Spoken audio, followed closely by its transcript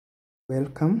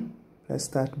Welcome. Let's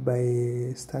start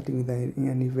by starting with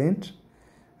an event,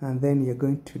 and then you're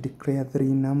going to declare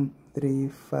three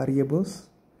variables.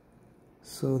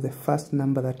 So the first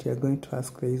number that you're going to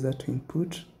ask the user to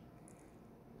input,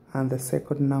 and the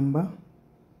second number,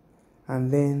 and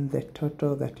then the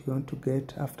total that you want to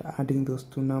get after adding those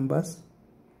two numbers.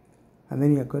 And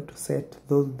then you're going to set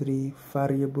those three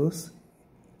variables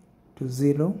to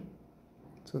 0.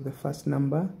 So the first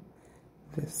number,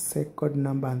 the second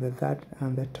number, and the third,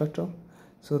 and the total,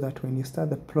 so that when you start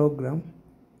the program,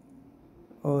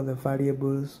 all the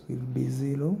variables will be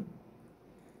 0.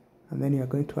 And then you are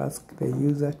going to ask the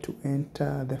user to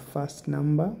enter the first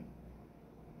number,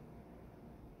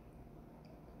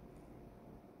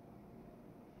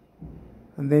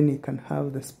 and then you can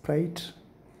have the sprite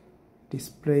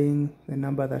displaying the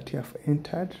number that you have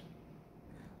entered,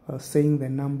 or saying the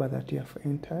number that you have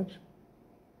entered.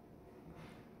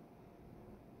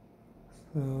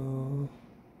 So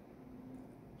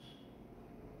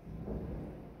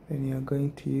then you are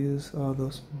going to use all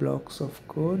those blocks of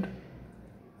code,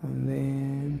 and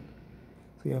then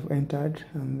so you have entered,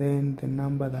 and then the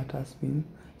number that has been,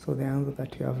 so the answer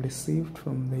that you have received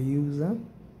from the user.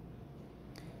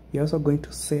 You're also going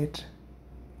to set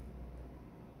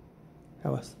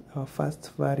our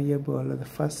first variable, or the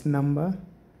first number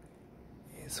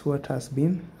is what has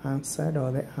been answered,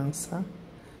 or the answer.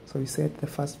 So we set the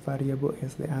first variable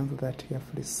as the answer that you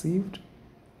have received,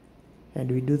 and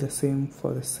we do the same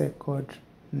for the second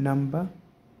number.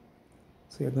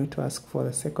 So you're going to ask for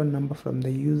the second number from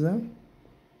the user,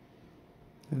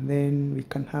 and then we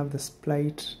can have the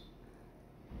sprite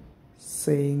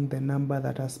saying the number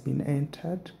that has been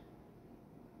entered.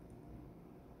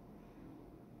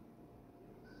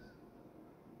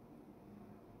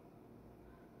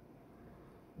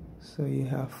 So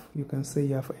you can say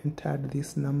you have entered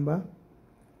this number,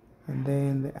 and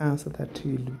then the answer that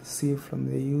you will receive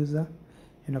from the user.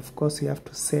 And of course you have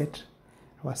to set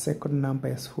our second number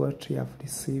as what you have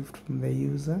received from the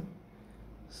user.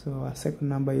 So our second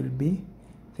number will be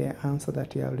the answer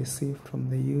that you have received from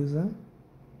the user.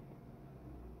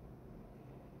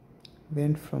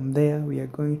 Then from there we are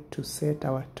going to set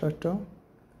our total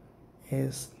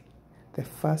as the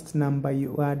first number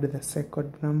you add the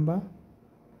second number.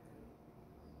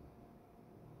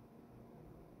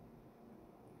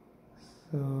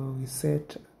 So we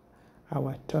set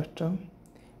our total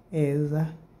as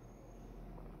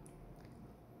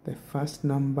the first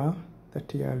number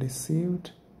that you have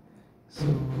received. So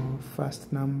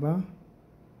first number,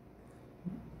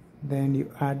 then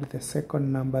you add the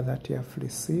second number that you have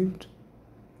received,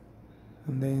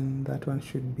 and then that one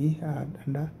should be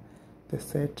under the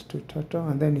set to total.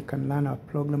 And then you can run our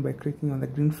program by clicking on the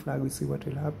green flag. We see what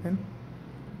will happen.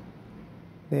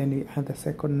 Then you add the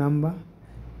second number,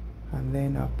 and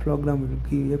then our program will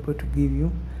be able to give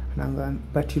you an answer.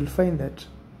 But you'll find that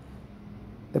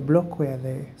the block where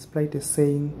the sprite is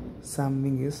saying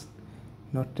something is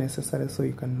not necessary, so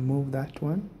you can move that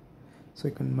one. So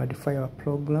you can modify our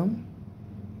program.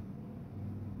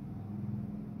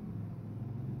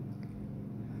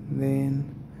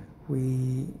 Then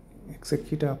we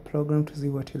execute our program to see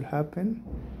what will happen.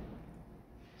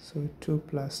 So 2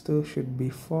 plus 2 should be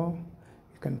 4.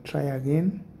 You can try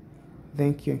again.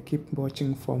 Thank you, and keep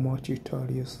watching for more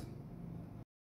tutorials.